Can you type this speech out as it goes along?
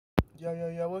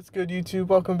Yo, what's good, YouTube?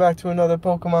 Welcome back to another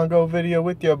Pokemon Go video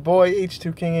with your boy,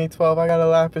 H2King812. I got a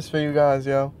Lapras for you guys,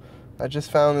 yo. I just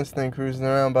found this thing cruising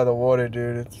around by the water,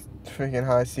 dude. It's freaking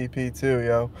high CP, too,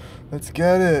 yo. Let's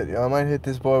get it. Yo, I might hit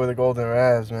this boy with a golden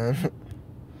Raz, man.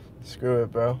 Screw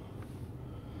it, bro.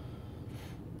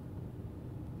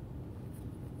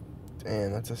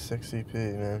 Damn, that's a 6 CP,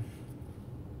 man.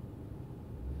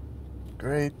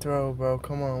 Great throw, bro.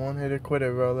 Come on, one hitter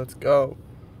quitter, bro. Let's go.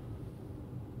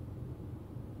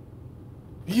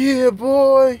 Yeah,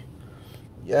 boy!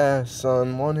 Yeah,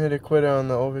 son. One hitter quitter on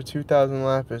the over 2,000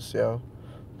 Lapras, yo.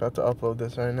 About to upload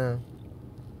this right now.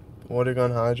 Water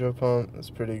gun hydro pump. That's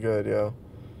pretty good, yo.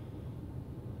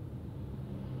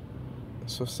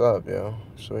 That's what's up, yo.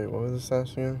 So wait, what was the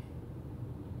stats again?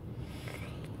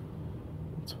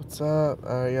 That's what's up.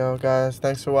 Alright, yo, guys.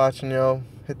 Thanks for watching, yo.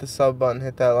 Hit the sub button.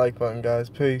 Hit that like button, guys.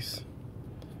 Peace.